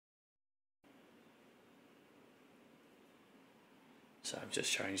So I'm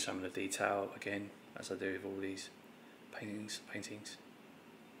just showing you some of the detail again, as I do with all these paintings.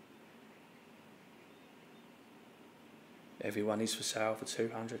 Every one is for sale for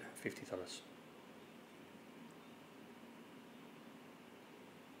 $250.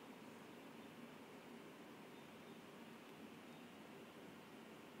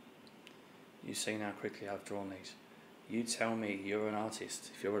 You've seen how quickly I've drawn these. You tell me, you're an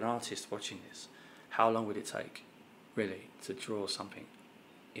artist. If you're an artist watching this, how long would it take, really, to draw something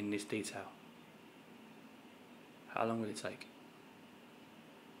in this detail? How long would it take?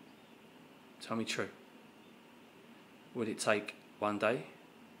 Tell me true. Would it take one day?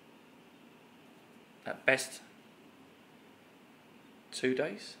 At best, 2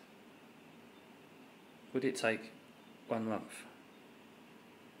 days? Would it take 1 month?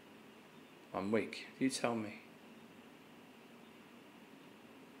 1 week? You tell me.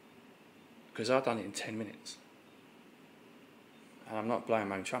 Because I've done it in 10 minutes. And I'm not blowing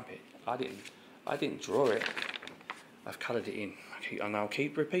my own trumpet. I didn't draw it. I've coloured it in. And I'll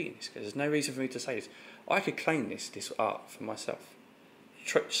keep repeating this because there's no reason for me to say this. I could claim this art for myself.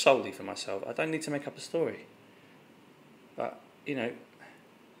 Solely for myself. I don't need to make up a story. But, you know,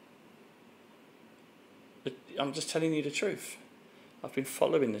 I'm just telling you the truth. I've been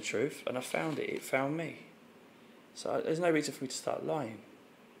following the truth and I found it. It found me. So there's no reason for me to start lying.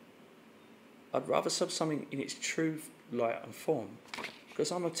 I'd rather sub something in its true light and form.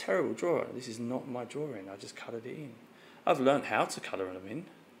 Because I'm a terrible drawer. This is not my drawing. I just coloured it in. I've learned how to colour them in.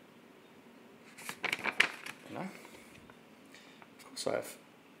 You know? Of course I have.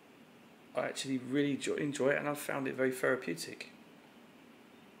 I actually really enjoy it and I've found it very therapeutic.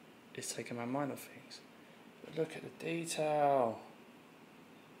 It's taken my mind off things. But look at the detail.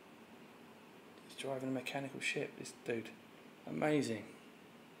 He's driving a mechanical ship, this dude. Amazing.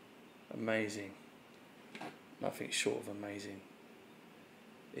 Amazing. Nothing short of amazing.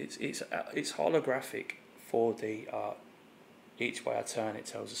 It's holographic 4D art. Each way I turn it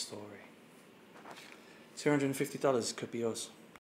tells a story. $250 could be yours.